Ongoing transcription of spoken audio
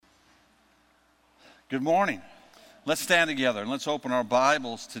Good morning. Let's stand together and let's open our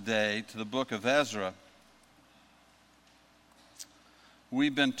Bibles today to the book of Ezra.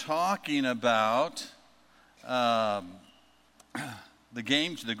 We've been talking about the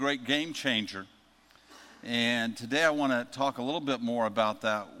great game changer, and today I want to talk a little bit more about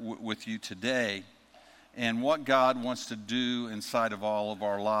that with you today and what God wants to do inside of all of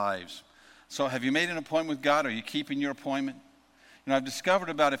our lives. So have you made an appointment with God? Are you keeping your appointment? I've discovered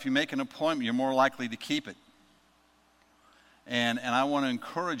about if you make an appointment, you're more likely to keep it. And I want to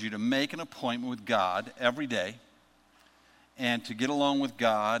encourage you to make an appointment with God every day and to get along with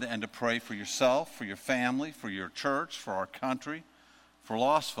God and to pray for yourself, for your family, for your church, for our country, for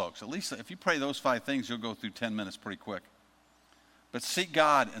lost folks. At least if you pray those 5 things, you'll go through 10 minutes pretty quick. But seek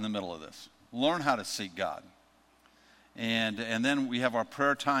God in the middle of this. Learn how to seek God. And then we have our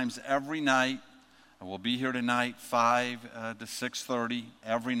prayer times every night. We'll be here tonight, 5 to 6:30.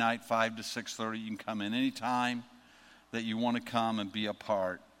 Every night, 5 to 6:30. You can come in any time that you want to come and be a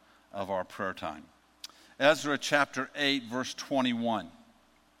part of our prayer time. Ezra chapter 8, verse 21.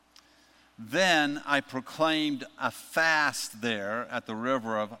 Then I proclaimed a fast there at the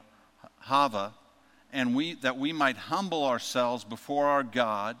river of Hava, and that we might humble ourselves before our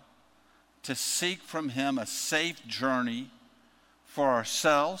God to seek from him a safe journey for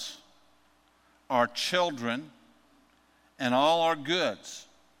ourselves, our children, and all our goods.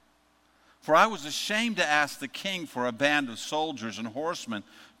 For I was ashamed to ask the king for a band of soldiers and horsemen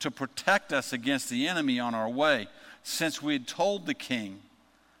to protect us against the enemy on our way, since we had told the king,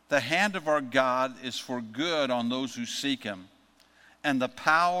 the hand of our God is for good on those who seek him, and the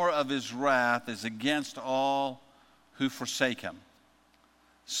power of his wrath is against all who forsake him.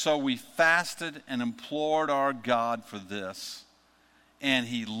 So we fasted and implored our God for this, and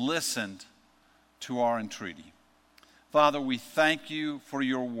he listened to our entreaty. Father, we thank you for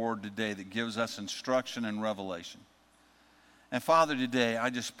your word today that gives us instruction and revelation. And Father, today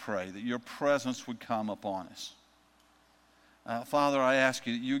I just pray that your presence would come upon us. Father, I ask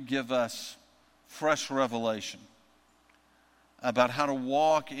you that you give us fresh revelation about how to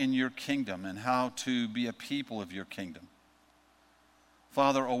walk in your kingdom and how to be a people of your kingdom.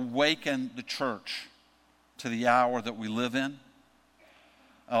 Father, awaken the church to the hour that we live in.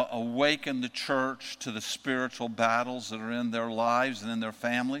 Awaken the church to the spiritual battles that are in their lives and in their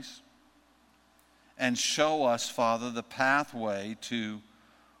families. And show us, Father, the pathway to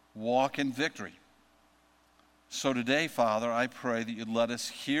walk in victory. So today, Father, I pray that you'd let us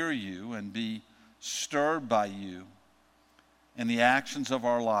hear you and be stirred by you in the actions of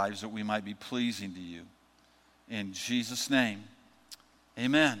our lives, that we might be pleasing to you. In Jesus' name,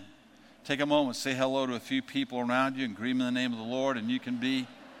 amen. Take a moment, say hello to a few people around you and greet them in the name of the Lord, and you can be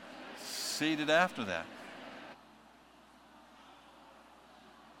seated after that.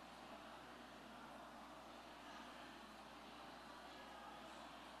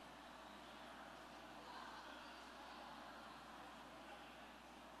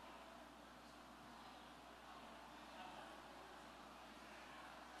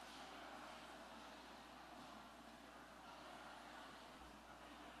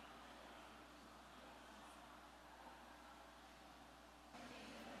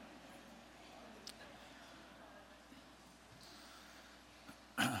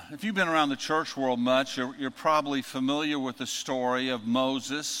 If you've been around the church world much, you're probably familiar with the story of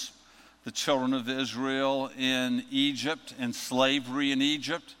Moses, the children of Israel in Egypt, in slavery in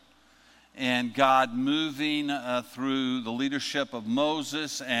Egypt, and God moving through the leadership of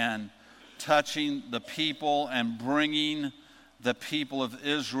Moses and touching the people and bringing the people of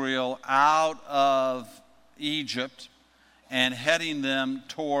Israel out of Egypt and heading them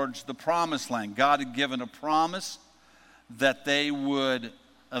towards the promised land. God had given a promise that they would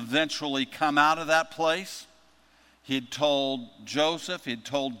eventually come out of that place. He had told Joseph, he had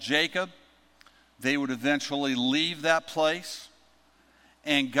told Jacob, they would eventually leave that place,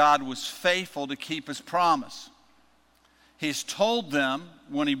 and God was faithful to keep his promise. He's told them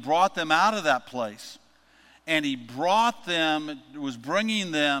when he brought them out of that place, and he was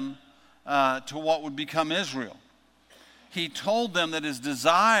bringing them to what would become Israel. He told them that his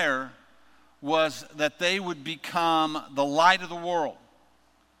desire was that they would become the light of the world.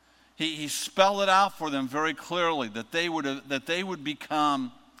 He spelled it out for them very clearly, that they would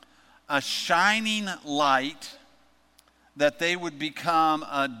become a shining light, that they would become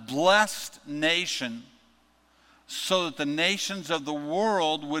a blessed nation, so that the nations of the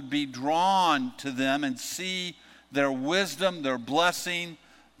world would be drawn to them and see their wisdom, their blessing,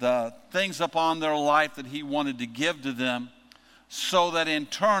 the things upon their life that he wanted to give to them, so that in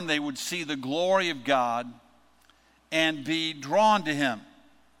turn they would see the glory of God and be drawn to him.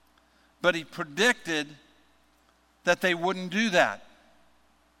 But he predicted that they wouldn't do that.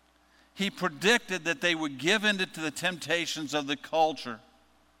 He predicted that they would give in to the temptations of the culture,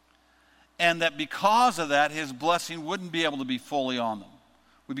 and that because of that, his blessing wouldn't be able to be fully on them.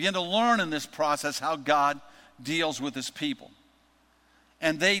 We begin to learn in this process how God deals with his people.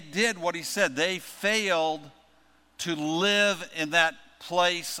 And they did what he said. They failed to live in that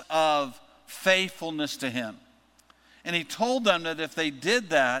place of faithfulness to him. And he told them that if they did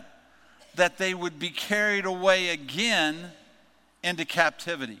that, that they would be carried away again into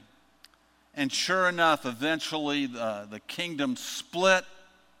captivity. And sure enough, eventually the kingdom split,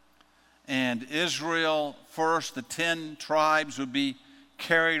 and Israel first, the 10 tribes would be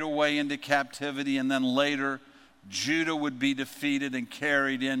carried away into captivity, and then later Judah would be defeated and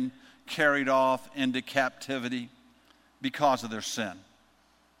carried off into captivity because of their sin.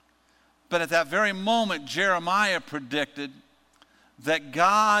 But at that very moment, Jeremiah predicted that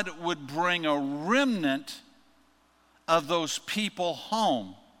God would bring a remnant of those people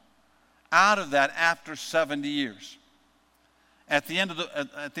home out of that after 70 years. At the end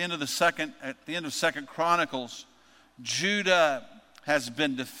of Second Chronicles, Judah has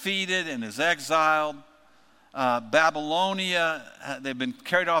been defeated and is exiled. Babylonia, they've been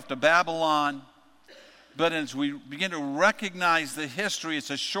carried off to Babylon. But as we begin to recognize the history, it's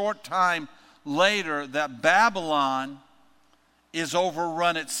a short time later that Babylon is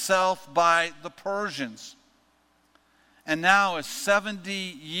overrun itself by the Persians. And now, as 70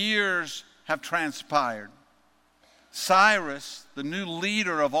 years have transpired, Cyrus, the new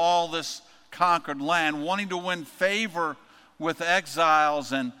leader of all this conquered land, wanting to win favor with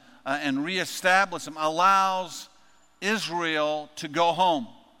exiles and reestablish them, allows Israel to go home.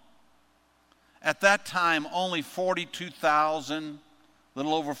 At that time, only 42,000, a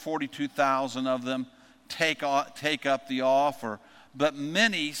little over 42,000 of them take up the offer, but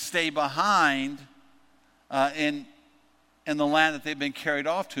many stay behind in the land that they've been carried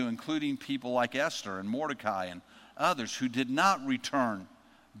off to, including people like Esther and Mordecai and others who did not return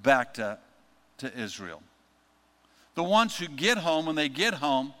back to Israel. The ones who get home, when they get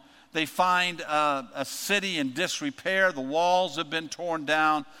home, they find a city in disrepair. The walls have been torn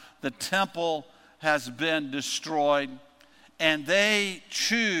down. The temple has been destroyed. And they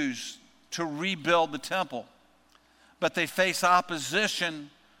choose to rebuild the temple. But they face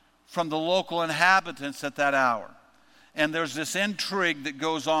opposition from the local inhabitants at that hour. And there's this intrigue that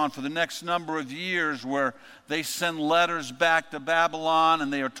goes on for the next number of years where they send letters back to Babylon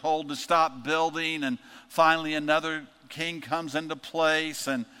and they are told to stop building, and finally another king comes into place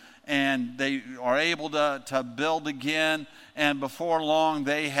and they are able to build again, and before long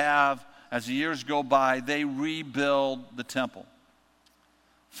they have, as the years go by, they rebuild the temple.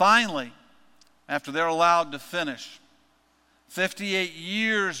 Finally, after they're allowed to finish, 58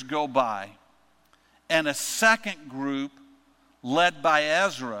 years go by, and a second group, led by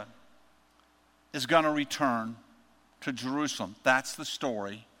Ezra, is going to return to Jerusalem. That's the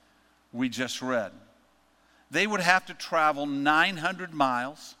story we just read. They would have to travel 900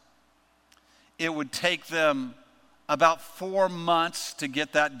 miles. It would take them about 4 months to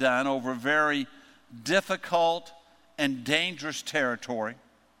get that done over very difficult and dangerous territory.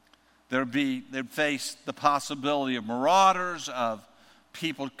 They'd face the possibility of marauders, of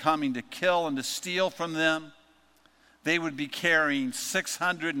people coming to kill and to steal from them. They would be carrying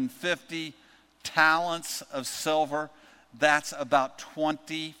 650 talents of silver. That's about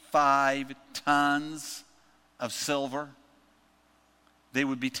 25 tons of silver. They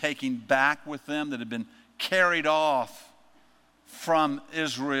would be taking back with them that had been carried off from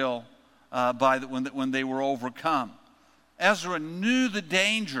Israel when they were overcome. Ezra knew the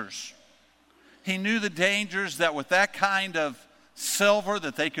dangers. He knew the dangers that with that kind of silver,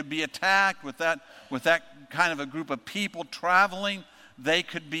 that they could be attacked. With that kind of a group of people traveling, they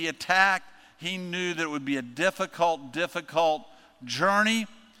could be attacked. He knew that it would be a difficult journey.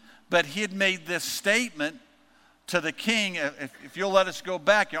 But he had made this statement to the king: if you'll let us go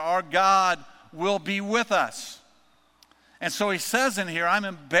back, our God will be with us. And so he says in here, I'm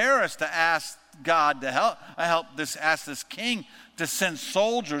embarrassed to ask God to help. Ask this king to send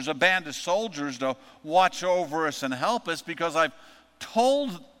soldiers, a band of soldiers, to watch over us and help us, because I've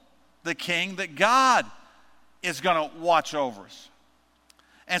told the king that God is going to watch over us.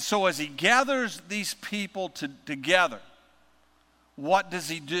 And so as he gathers these people together, what does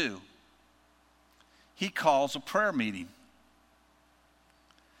he do? He calls a prayer meeting.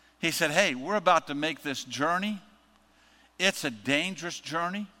 He said, hey, we're about to make this journey. It's a dangerous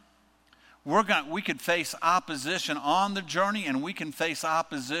journey. We could face opposition on the journey, and we can face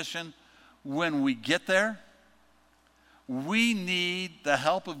opposition when we get there. we need the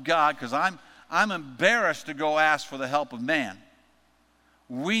help of God, because I'm embarrassed to go ask for the help of man.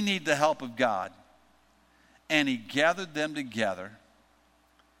 We need the help of God. And he gathered them together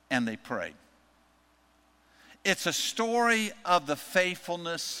and they prayed. It's a story of the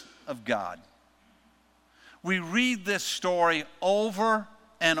faithfulness of God. We read this story over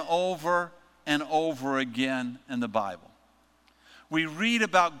and over and over again in the Bible. We read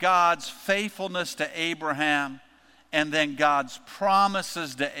about God's faithfulness to Abraham and then God's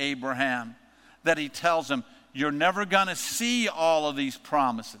promises to Abraham that he tells him, you're never going to see all of these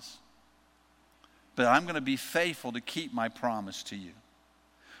promises, but I'm going to be faithful to keep my promise to you.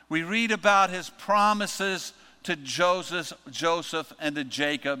 We read about his promises to Joseph and to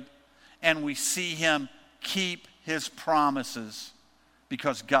Jacob, and we see him keep his promises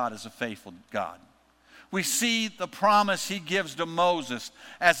because God is a faithful God. We see the promise he gives to Moses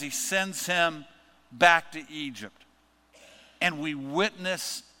as he sends him back to Egypt. And we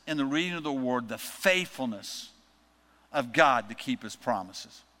witness in the reading of the word the faithfulness of God to keep his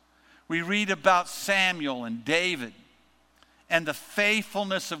promises. We read about Samuel and David and the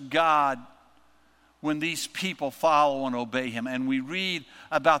faithfulness of God when these people follow and obey him. And we read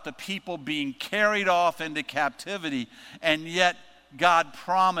about the people being carried off into captivity, and yet God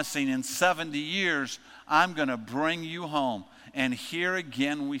promising in 70 years, I'm going to bring you home. And here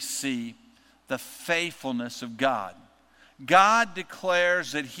again we see the faithfulness of God. God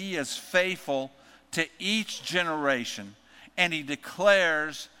declares that he is faithful to each generation, and he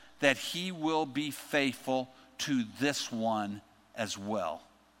declares that he will be faithful to this one as well.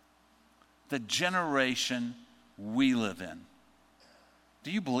 The generation we live in.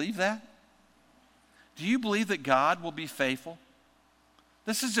 Do you believe that? Do you believe that God will be faithful?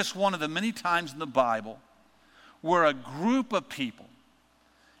 This is just one of the many times in the Bible where a group of people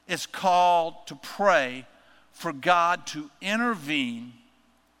is called to pray for God to intervene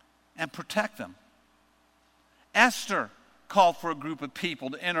and protect them. Esther called for a group of people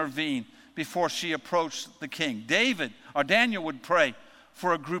to intervene before she approached the king. Daniel would pray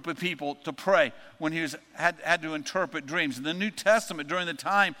for a group of people to pray when he had to interpret dreams. In the New Testament, during the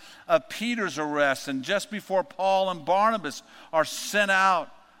time of Peter's arrest and just before Paul and Barnabas are sent out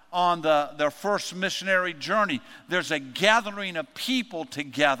on their first missionary journey, there's a gathering of people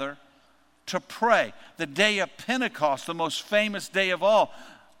together to pray. The day of Pentecost, the most famous day of all.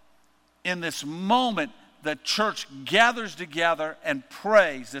 In this moment, the church gathers together and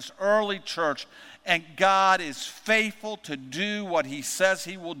prays, this early church, and God is faithful to do what he says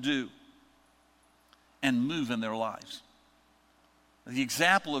he will do and move in their lives. The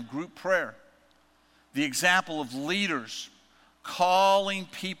example of group prayer, the example of leaders calling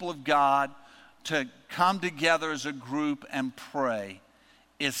people of God to come together as a group and pray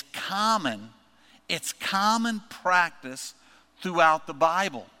is common. It's common practice throughout the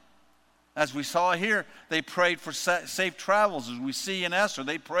Bible. As we saw here, they prayed for safe travels. As we see in Esther,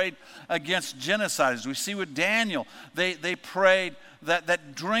 they prayed against genocide. As we see with Daniel, they prayed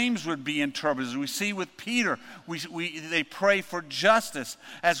that dreams would be interpreted. As we see with Peter, they pray for justice.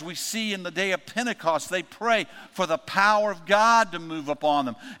 As we see in the day of Pentecost, they pray for the power of God to move upon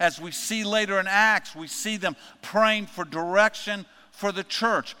them. As we see later in Acts, we see them praying for direction for the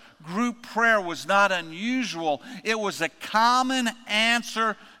church. Group prayer was not unusual. It was a common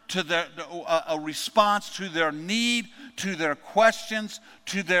answer to a response to their need, to their questions,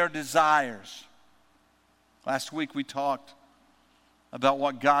 to their desires. Last week we talked about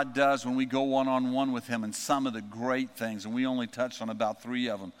what God does when we go one-on-one with him and some of the great things, and we only touched on about 3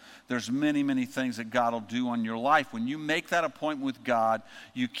 of them. There's many, many things that God will do on your life. When you make that appointment with God,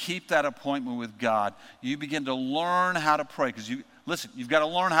 you keep that appointment with God, you begin to learn how to pray, because you've got to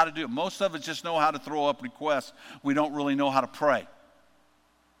learn how to do it. Most of us just know how to throw up requests. We don't really know how to pray.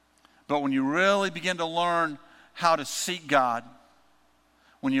 But when you really begin to learn how to seek God,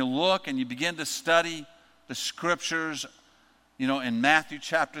 when you look and you begin to study the scriptures, in Matthew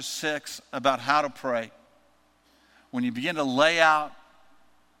chapter 6 about how to pray, when you begin to lay out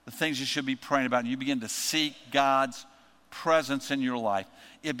the things you should be praying about and you begin to seek God's presence in your life,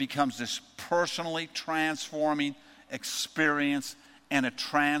 it becomes this personally transforming experience and a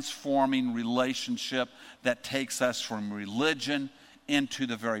transforming relationship that takes us from religion into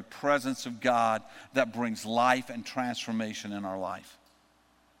the very presence of God that brings life and transformation in our life.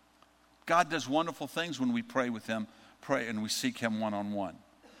 God does wonderful things when we pray with him, pray and we seek him one-on-one.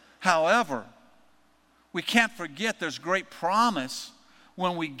 However, we can't forget there's great promise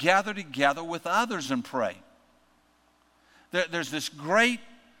when we gather together with others and pray. There's this great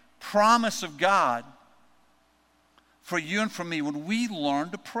promise of God for you and for me when we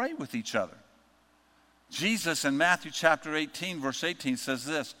learn to pray with each other. Jesus in Matthew chapter 18, verse 18 says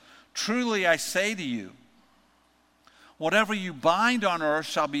this, "Truly I say to you, whatever you bind on earth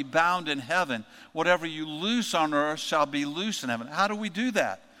shall be bound in heaven. Whatever you loose on earth shall be loose in heaven." How do we do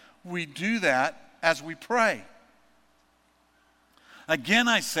that? We do that as we pray. Again,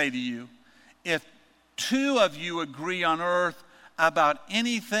 I say to you, if two of you agree on earth about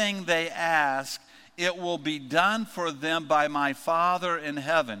anything they ask, it will be done for them by my Father in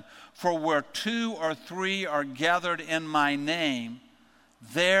heaven. For where two or three are gathered in my name,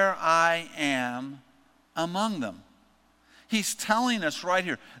 there I am among them. He's telling us right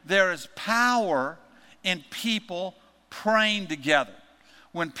here, there is power in people praying together.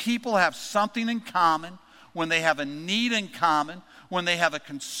 When people have something in common, when they have a need in common, when they have a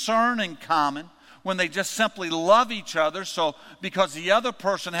concern in common, when they just simply love each other, so because the other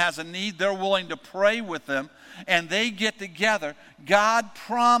person has a need, they're willing to pray with them, and they get together, God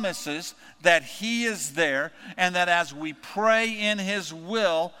promises that He is there, and that as we pray in His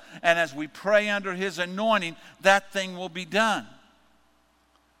will, and as we pray under His anointing, that thing will be done.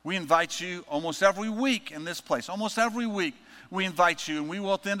 We invite you almost every week in this place, almost every week, we invite you, and we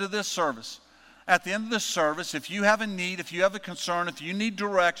will at the end of this service. At the end of this service, if you have a need, if you have a concern, if you need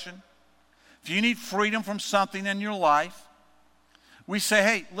direction, if you need freedom from something in your life, we say,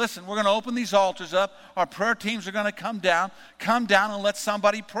 hey, listen, we're going to open these altars up. Our prayer teams are going to come down and let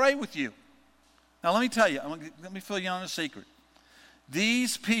somebody pray with you. Now, let me tell you, let me fill you in on a secret.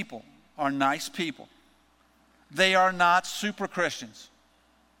 These people are nice people. They are not super Christians.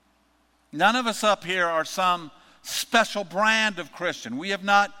 None of us up here are some special brand of Christian. We have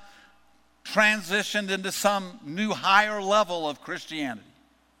not transitioned into some new higher level of Christianity.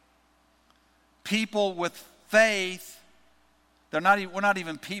 People with faith, we're not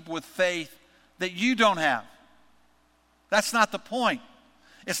even people with faith that you don't have. That's not the point.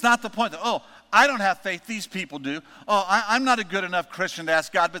 It's not the point that, oh, I don't have faith, these people do. Oh, I'm not a good enough Christian to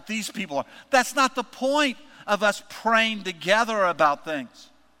ask God, but these people are. That's not the point of us praying together about things.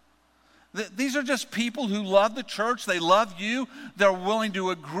 These are just people who love the church. They love you. They're willing to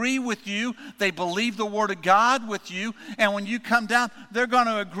agree with you. They believe the Word of God with you. And when you come down, they're going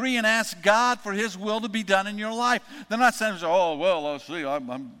to agree and ask God for His will to be done in your life. They're not saying, oh, well, see, I'm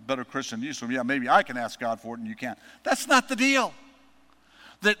a better Christian than you, so yeah, maybe I can ask God for it and you can't. That's not the deal.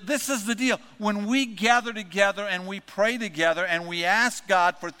 This is the deal. When we gather together and we pray together and we ask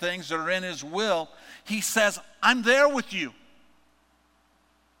God for things that are in His will, He says, I'm there with you.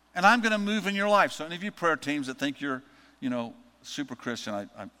 And I'm going to move in your life. So any of you prayer teams that think you're, super Christian,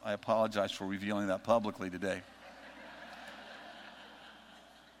 I apologize for revealing that publicly today.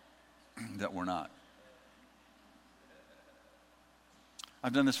 That we're not.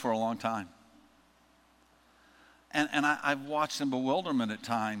 I've done this for a long time. And I've watched in bewilderment at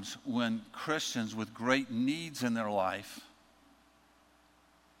times when Christians with great needs in their life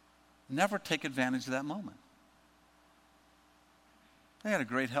never take advantage of that moment. They had a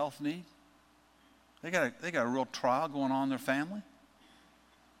great health need. They got a real trial going on in their family.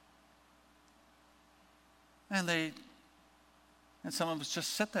 And some of us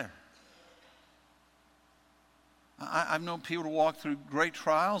just sit there. I've known people to walk through great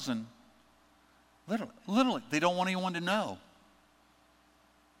trials and literally they don't want anyone to know.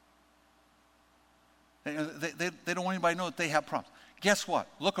 They don't want anybody to know that they have problems. Guess what?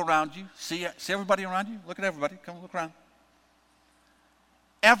 Look around you. See everybody around you? Look at everybody. Come look around.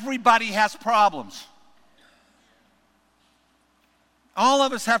 Everybody has problems. All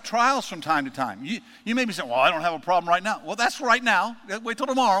of us have trials from time to time. You may be saying, well, I don't have a problem right now. Well, that's right now. Wait till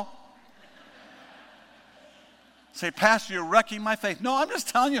tomorrow. Say, Pastor, you're wrecking my faith. No, I'm just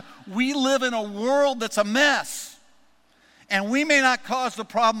telling you, we live in a world that's a mess. And we may not cause the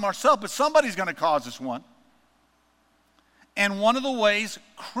problem ourselves, but somebody's going to cause us one. And one of the ways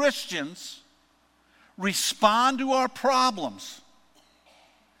Christians respond to our problems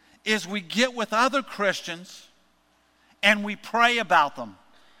is we get with other Christians and we pray about them.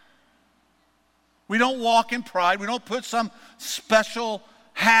 We don't walk in pride. We don't put some special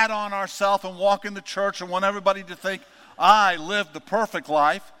hat on ourselves and walk in the church and want everybody to think, I lived the perfect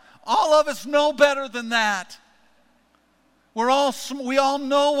life. All of us know better than that. We all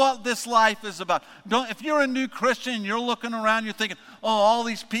know what this life is about. If you're a new Christian and you're looking around, you're thinking, oh, all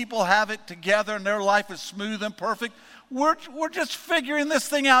these people have it together and their life is smooth and perfect. We're just figuring this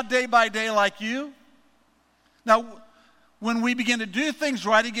thing out day by day like you. Now, when we begin to do things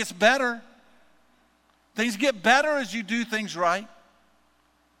right, it gets better. Things get better as you do things right.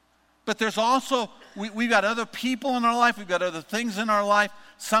 But there's also, we've got other people in our life. We've got other things in our life.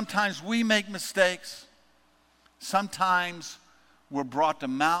 Sometimes we make mistakes. Sometimes we're brought to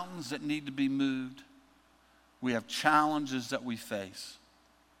mountains that need to be moved. We have challenges that we face.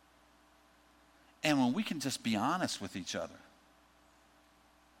 And when we can just be honest with each other,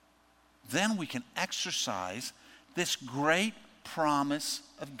 then we can exercise this great promise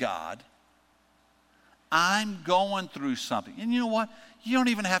of God. I'm going through something. And you know what? You don't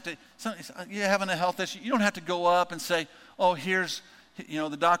even have to, you're having a health issue, you don't have to go up and say, oh, here's,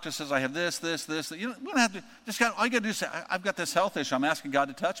 the doctor says I have this. You don't have to, all you got to do is say, I've got this health issue. I'm asking God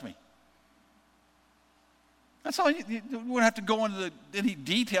to touch me. That's all. You don't have to go into any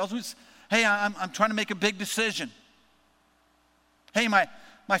details. Hey, I'm trying to make a big decision. Hey, my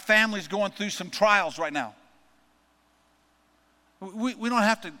family's going through some trials right now. We don't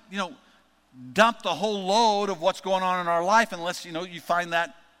have to, dump the whole load of what's going on in our life unless, you find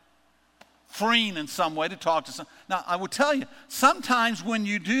that freeing in some way to talk to someone. Now, I will tell you, sometimes when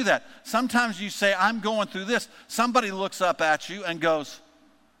you do that, sometimes you say, I'm going through this. Somebody looks up at you and goes,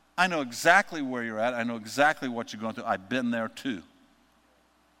 I know exactly where you're at. I know exactly what you're going through. I've been there too.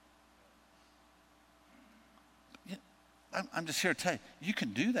 I'm just here to tell you, you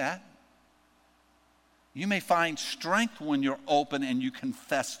can do that. You may find strength when you're open and you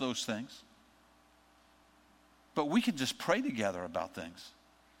confess those things. But we can just pray together about things.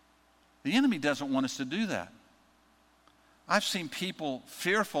 The enemy doesn't want us to do that. I've seen people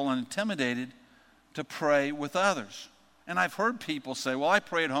fearful and intimidated to pray with others. And I've heard people say, well, I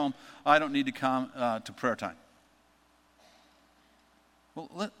pray at home. I don't need to come to prayer time.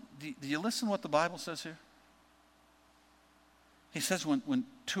 Well, do you listen to what the Bible says here? He says when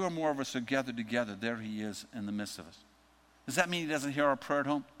two or more of us are gathered together, there he is in the midst of us. Does that mean he doesn't hear our prayer at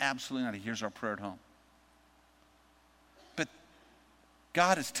home? Absolutely not. He hears our prayer at home. But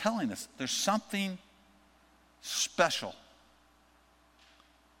God is telling us there's something special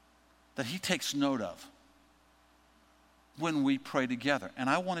that he takes note of when we pray together. And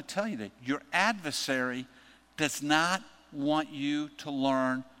I want to tell you that your adversary does not want you to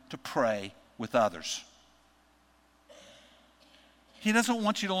learn to pray with others. He doesn't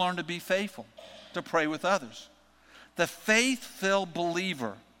want you to learn to be faithful, to pray with others. The faith-filled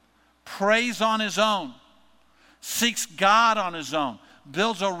believer prays on his own, seeks God on his own,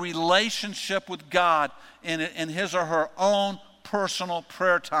 builds a relationship with God in his or her own personal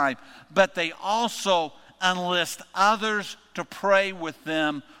prayer time. But they also enlist others to pray with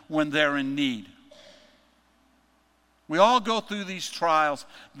them when they're in need. We all go through these trials.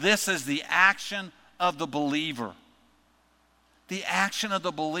 This is the action of the believer. The action of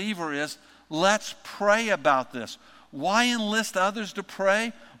the believer is, let's pray about this. Why enlist others to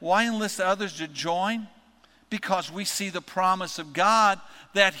pray? Why enlist others to join? Because we see the promise of God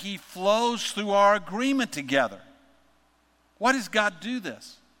that he flows through our agreement together. Why does God do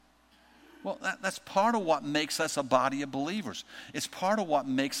this? Well, that's part of what makes us a body of believers. It's part of what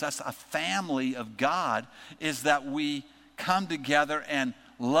makes us a family of God, is that we come together and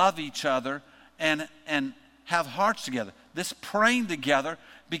love each other and have hearts together. This praying together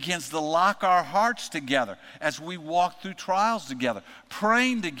begins to lock our hearts together as we walk through trials together.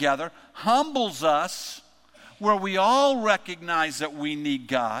 Praying together humbles us where we all recognize that we need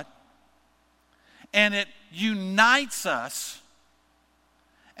God, and it unites us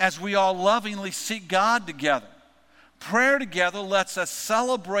as we all lovingly seek God together. Prayer together lets us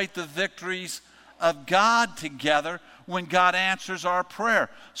celebrate the victories of God together when God answers our prayer.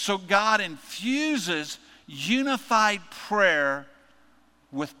 So God infuses unified prayer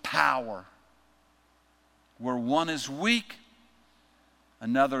with power. Where one is weak,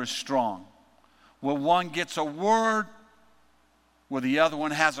 another is strong. Where one gets a word, where the other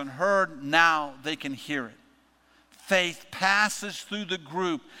one hasn't heard, now they can hear it. Faith passes through the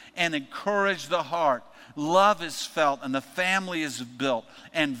group and encourages the heart. Love is felt and the family is built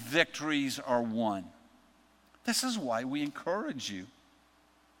and victories are won. This is why we encourage you.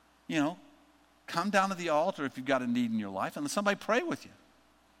 Come down to the altar if you've got a need in your life and let somebody pray with you.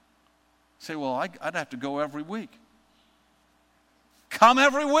 Say, well, I'd have to go every week. Come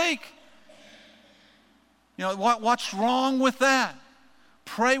every week. What's wrong with that?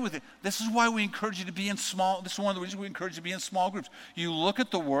 Pray with it. This is why we encourage you to be in small. This is one of the reasons we encourage you to be in small groups. You look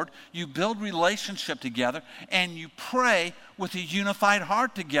at the Word, you build relationship together, and you pray with a unified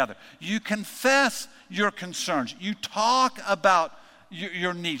heart together. You confess your concerns. You talk about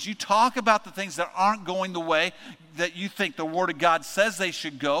your needs. You talk about the things that aren't going the way that you think the Word of God says they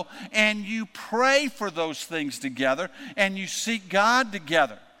should go, and you pray for those things together, and you seek God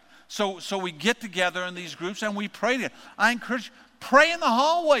together. So we get together in these groups and we pray together. I encourage you, pray in the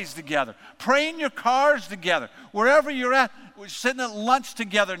hallways together. Pray in your cars together. Wherever you're at, we're sitting at lunch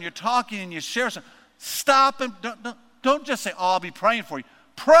together and you're talking and you share something. Stop and don't just say, oh, I'll be praying for you.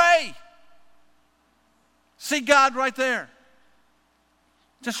 Pray. See God right there.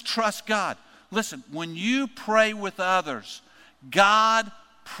 Just trust God. Listen, when you pray with others, God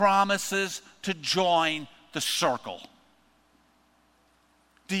promises to join the circle.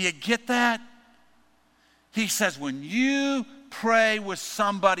 Do you get that? He says, when you pray with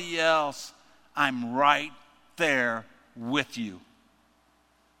somebody else, I'm right there with you.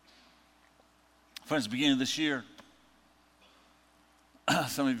 Friends, beginning of this year,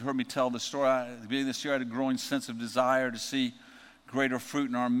 some of you have heard me tell this story. At the beginning of this year, I had a growing sense of desire to see greater fruit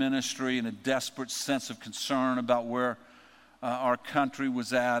in our ministry and a desperate sense of concern about where our country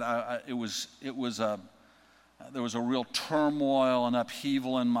was at. There was a real turmoil and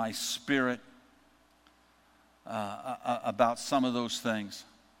upheaval in my spirit about some of those things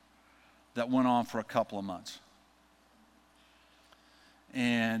that went on for a couple of months.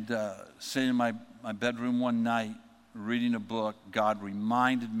 And sitting in my bedroom one night, reading a book, God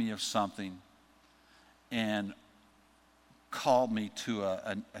reminded me of something and called me to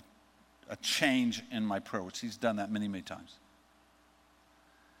a change in my prayer, which he's done that many, many times.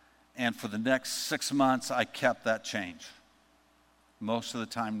 And for the next 6 months, I kept that change. Most of the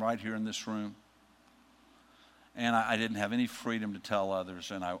time right here in this room. And I didn't have any freedom to tell others,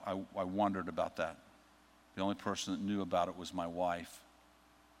 and I wondered about that. The only person that knew about it was my wife.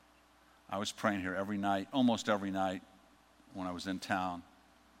 I was praying here every night, almost every night when I was in town.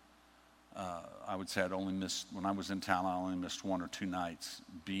 I would say when I was in town, I only missed 1 or 2 nights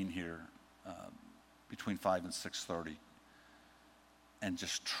being here between 5 and 6:30 and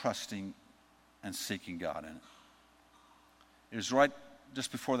just trusting and seeking God in it. It was right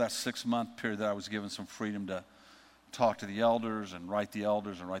just before that 6-month period that I was given some freedom to talk to the elders and write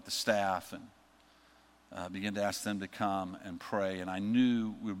the staff and begin to ask them to come and pray. And I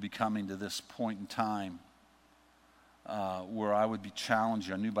knew we would be coming to this point in time where I would be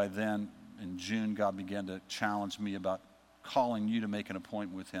challenged. I knew by then, in June, God began to challenge me about calling you to make an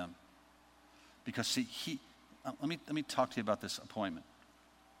appointment with him. Because see, let me talk to you about this appointment.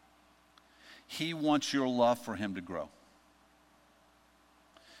 He wants your love for him to grow.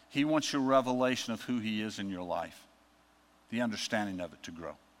 He wants your revelation of who he is in your life, the understanding of it to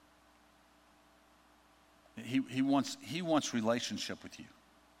grow. He wants relationship with you.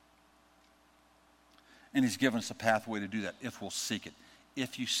 And he's given us a pathway to do that if we'll seek it.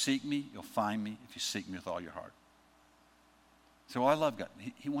 If you seek me, you'll find me if you seek me with all your heart. So I love God.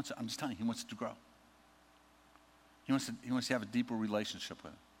 He wants, I'm just telling you, he wants it to grow. He wants to have a deeper relationship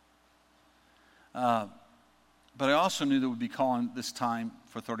with him. But I also knew that we'd be calling this time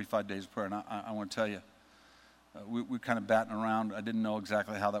for 35 days of prayer. And I want to tell you, we kind of batting around. I didn't know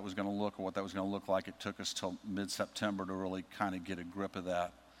exactly how that was going to look or what that was going to look like. It took us till mid-September to really kind of get a grip of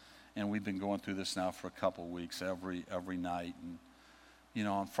that. And we've been going through this now for a couple of weeks, every night. And, you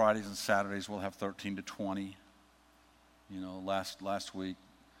know, on Fridays and Saturdays, we'll have 13 to 20. You know, last week,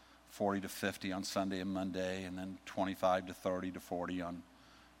 40 to 50 on Sunday and Monday, and then 25 to 30 to 40 on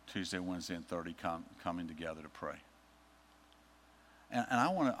Tuesday, Wednesday, and 30 coming together to pray. And I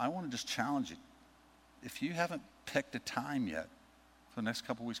want to just challenge you. If you haven't picked a time yet for the next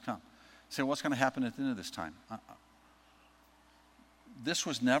couple of weeks, come. Say, what's going to happen at the end of this time? This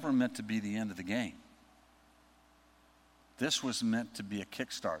was never meant to be the end of the game. This was meant to be a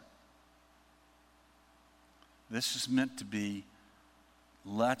kickstart. This is meant to be,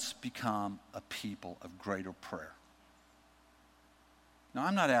 let's become a people of greater prayer. Now,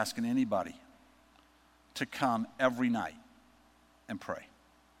 I'm not asking anybody to come every night and pray.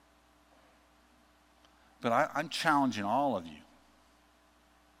 But I'm challenging all of you.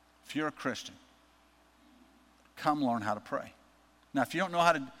 If you're a Christian, come learn how to pray. Now, if you don't know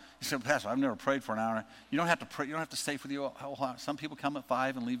how to, you say, Pastor, I've never prayed for an hour. You don't have to pray. You don't have to stay for the whole hour. Some people come at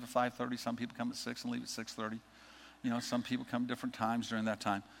 5 and leave at 5:30. Some people come at 6 and leave at 6:30. You know, some people come different times during that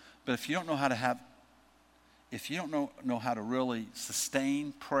time. But if you don't know how to if you don't know how to really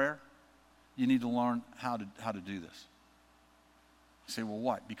sustain prayer, you need to learn how to do this. You say, well,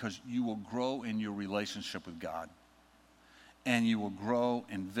 what? Because you will grow in your relationship with God, and you will grow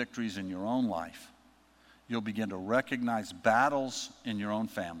in victories in your own life. You'll begin to recognize battles in your own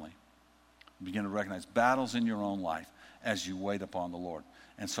family. Begin to recognize battles in your own life as you wait upon the Lord.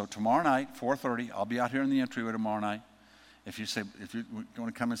 And so tomorrow night, 4:30, I'll be out here in the entryway tomorrow night. If you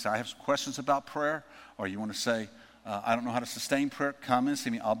want to come and say, I have some questions about prayer, or you want to say, I don't know how to sustain prayer, come and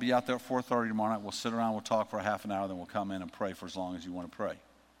see me. I'll be out there at 4:30 tomorrow night. We'll sit around, we'll talk for a half an hour, then we'll come in and pray for as long as you want to pray.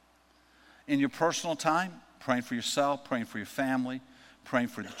 In your personal time, praying for yourself, praying for your family, praying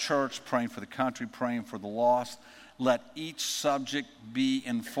for the church, praying for the country, praying for the lost. Let each subject be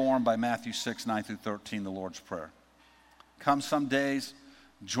informed by Matthew 6, 9 through 13, the Lord's Prayer. Come some days,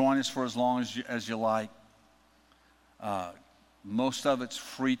 join us for as long as you like. Most of it's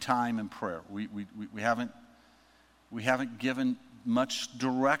free time and prayer. We haven't given much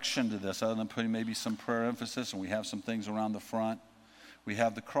direction to this other than putting maybe some prayer emphasis, and we have some things around the front. We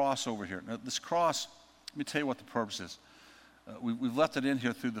have the cross over here. Now, this cross, let me tell you what the purpose is. We've left it in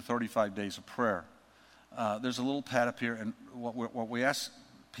here through the 35 days of prayer. There's a little pad up here, and what we ask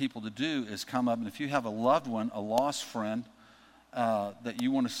people to do is come up, and if you have a loved one, a lost friend that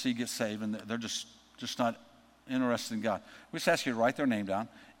you want to see get saved, and they're just not interested in God, we just ask you to write their name down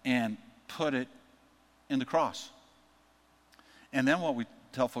and put it in the cross. And then what we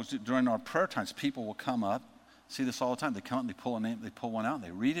tell folks during our prayer times, people will come up, see this all the time. They come up and they pull a name, they pull one out, and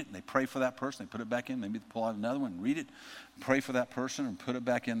they read it, and they pray for that person. They put it back in. Maybe they pull out another one and read it, pray for that person, and put it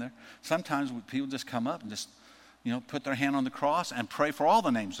back in there. Sometimes people just come up and just, put their hand on the cross and pray for all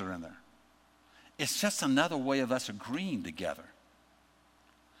the names that are in there. It's just another way of us agreeing together.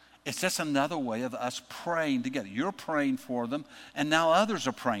 It's just another way of us praying together. You're praying for them, and now others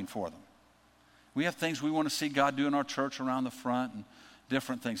are praying for them. We have things we want to see God do in our church around the front and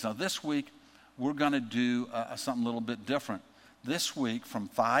different things. Now, this week, we're going to do something a little bit different. This week, from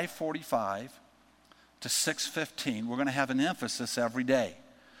 5:45 to 6:15, we're going to have an emphasis every day.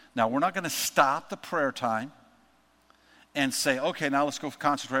 Now, we're not going to stop the prayer time and say, okay, now let's go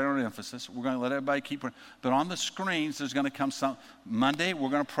concentrate on emphasis. We're going to let everybody keep praying. But on the screens, there's going to come some. Monday, we're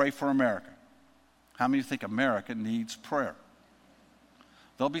going to pray for America. How many of you think America needs prayer?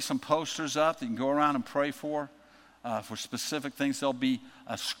 There'll be some posters up that you can go around and pray for specific things. There'll be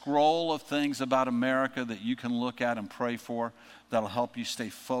a scroll of things about America that you can look at and pray for that'll help you stay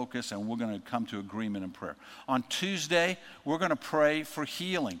focused, and we're going to come to agreement in prayer. On Tuesday, we're going to pray for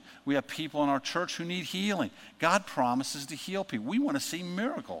healing. We have people in our church who need healing. God promises to heal people. We want to see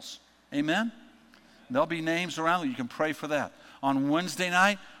miracles. Amen? There'll be names around that you can pray for that. On Wednesday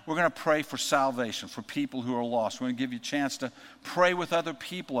night, we're going to pray for salvation, for people who are lost. We're going to give you a chance to pray with other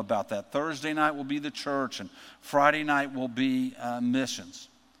people about that. Thursday night will be the church, and Friday night will be missions.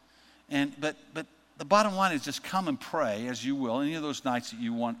 But the bottom line is just come and pray as you will, any of those nights that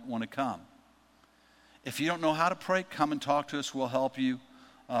you want to come. If you don't know how to pray, come and talk to us. We'll help you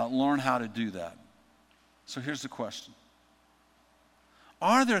learn how to do that. So here's the question.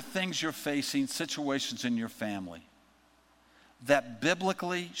 Are there things you're facing, situations in your family, that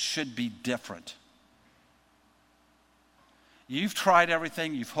biblically should be different? You've tried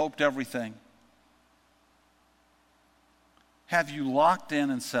everything, you've hoped everything. Have you locked in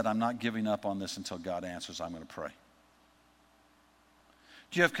and said, I'm not giving up on this until God answers, I'm going to pray?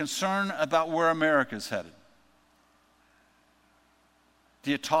 Do you have concern about where America is headed?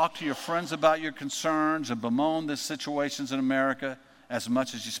 Do you talk to your friends about your concerns and bemoan the situations in America as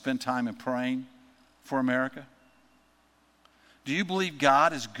much as you spend time in praying for America? Do you believe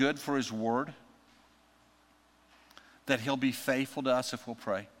God is good for His word? That He'll be faithful to us if we'll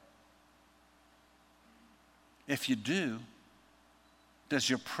pray? If you do, does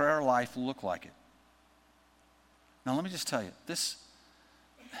your prayer life look like it? Now let me just tell you,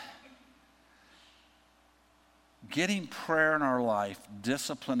 getting prayer in our life,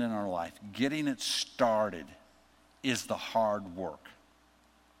 discipline in our life, getting it started is the hard work.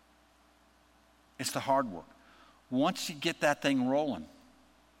 It's the hard work. Once you get that thing rolling,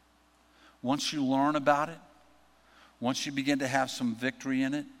 once you learn about it, once you begin to have some victory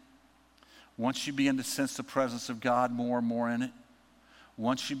in it, once you begin to sense the presence of God more and more in it,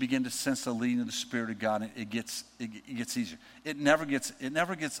 once you begin to sense the leading of the Spirit of God, it gets easier. I've never got to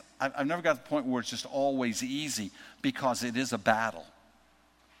the point where it's just always easy, because it is a battle.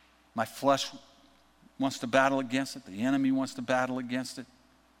 My flesh wants to battle against it. The enemy wants to battle against it.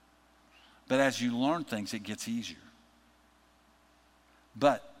 But as you learn things, it gets easier.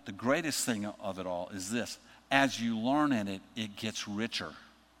 But the greatest thing of it all is this. As you learn in it, it gets richer.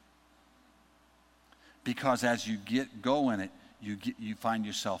 Because as you go in it, you find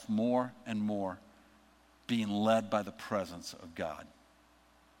yourself more and more being led by the presence of God.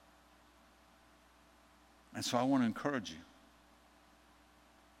 And so I want to encourage you.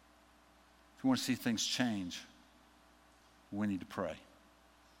 If you want to see things change, we need to pray.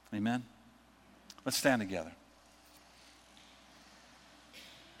 Amen? Let's stand together.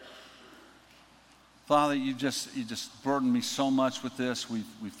 Father, you just burdened me so much with this. We've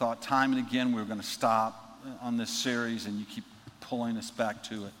thought time and again we were going to stop on this series, and you keep pulling us back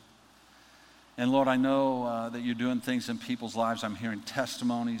to it. And Lord, I know that you're doing things in people's lives. I'm hearing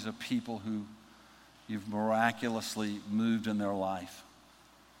testimonies of people who you've miraculously moved in their life.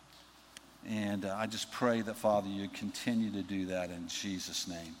 And I just pray that, Father, you continue to do that in Jesus'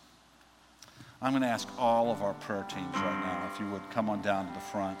 name. I'm going to ask all of our prayer teams right now, if you would come on down to the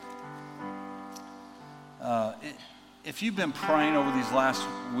front. if you've been praying over these last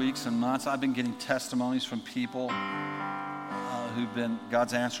weeks and months, I've been getting testimonies from people who've been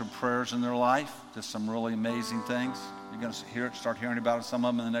God's answered prayers in their life. Just some really amazing things. You're going to start hearing about some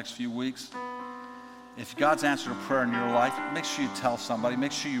of them in the next few weeks. If God's answered a prayer in your life, make sure you tell somebody.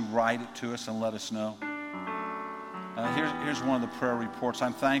 Make sure you write it to us and let us know. Here's one of the prayer reports.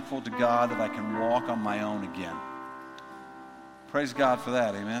 I'm thankful to God that I can walk on my own again. Praise God for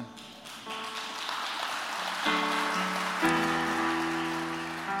that, amen.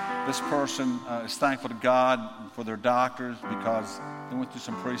 This person is thankful to God for their doctors because they went through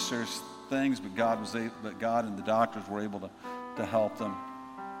some pretty serious things, but God and the doctors were able to help them.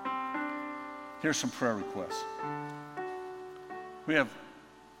 Here's some prayer requests. We have,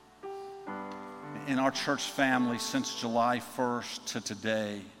 in our church family, since July 1st to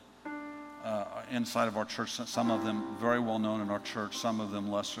today, inside of our church, some of them very well known in our church, some of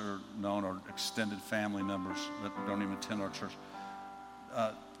them lesser known or extended family members that don't even attend our church.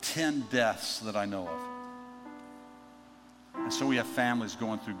 10 deaths that I know of. And so we have families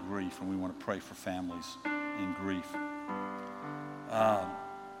going through grief, and we want to pray for families in grief.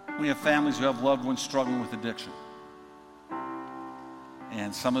 We have families who have loved ones struggling with addiction.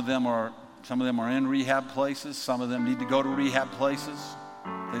 And some of them are in rehab places. Some of them need to go to rehab places.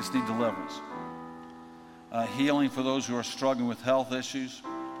 They just need deliverance. Healing for those who are struggling with health issues.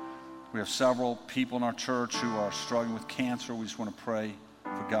 We have several people in our church who are struggling with cancer. We just want to pray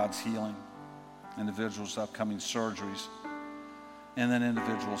for God's healing. Individuals' upcoming surgeries. And then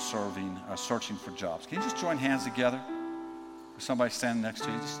individuals searching for jobs. Can you just join hands together? With somebody standing next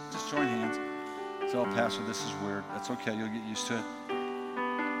to you, just join hands. Say, oh, Pastor, this is weird. That's okay, you'll get used to it.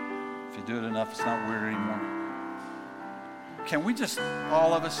 If you do it enough, it's not weird anymore. Can we just,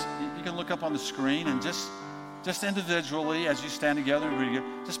 all of us, you can look up on the screen and just individually, as you stand together and agree,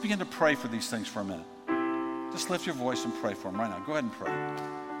 just begin to pray for these things for a minute. Just lift your voice and pray for them right now. Go ahead and pray.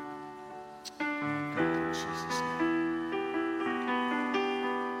 God, in Jesus' name.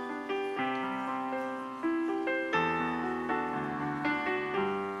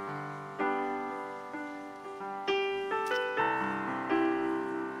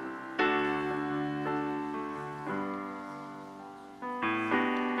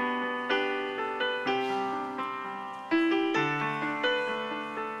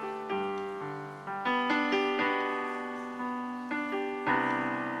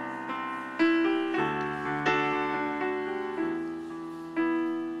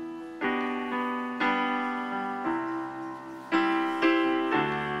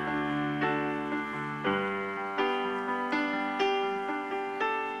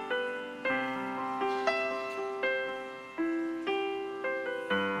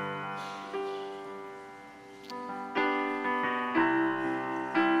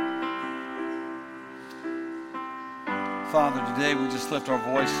 Father, today we just lift our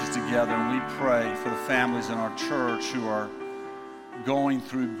voices together and we pray for the families in our church who are going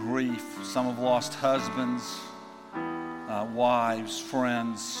through grief. Some have lost husbands, wives,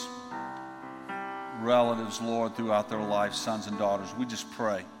 friends, relatives, Lord, throughout their lives, sons and daughters. We just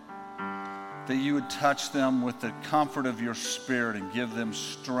pray that you would touch them with the comfort of your Spirit and give them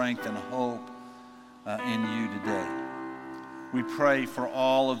strength and hope in you today. We pray for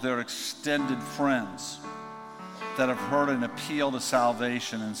all of their extended friends that have heard an appeal to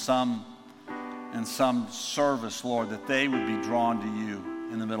salvation in some service, Lord, that they would be drawn to you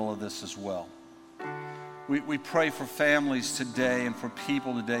in the middle of this as well. We pray for families today and for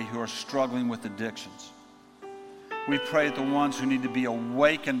people today who are struggling with addictions. We pray that the ones who need to be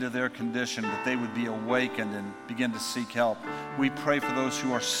awakened to their condition, that they would be awakened and begin to seek help. We pray for those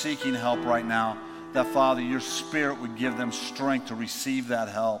who are seeking help right now, that, Father, your Spirit would give them strength to receive that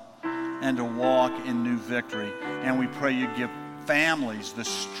help and to walk in new victory. And we pray you give families the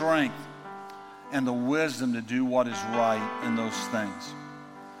strength and the wisdom to do what is right in those things.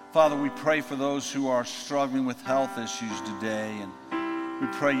 Father, we pray for those who are struggling with health issues today, and we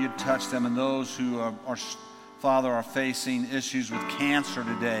pray you'd touch them, and those who are facing issues with cancer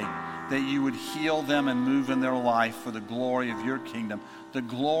today, that you would heal them and move in their life for the glory of your kingdom, the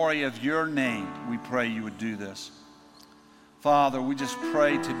glory of your name. We pray you would do this. Father, we just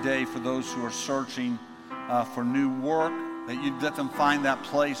pray today for those who are searching for new work, that you'd let them find that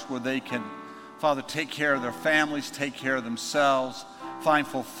place where they can, Father, take care of their families, take care of themselves, find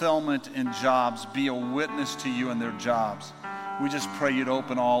fulfillment in jobs, be a witness to you in their jobs. We just pray you'd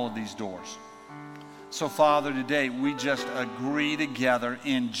open all of these doors. So, Father, today we just agree together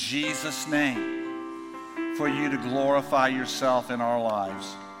in Jesus' name for you to glorify yourself in our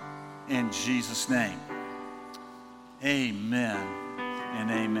lives. In Jesus' name. Amen and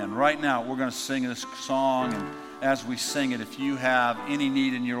amen. Right now, we're going to sing this song, and as we sing it. If you have any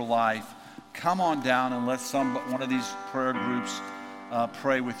need in your life, come on down and let one of these prayer groups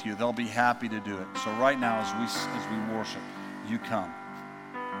pray with you. They'll be happy to do it. So right now, as we worship, you come.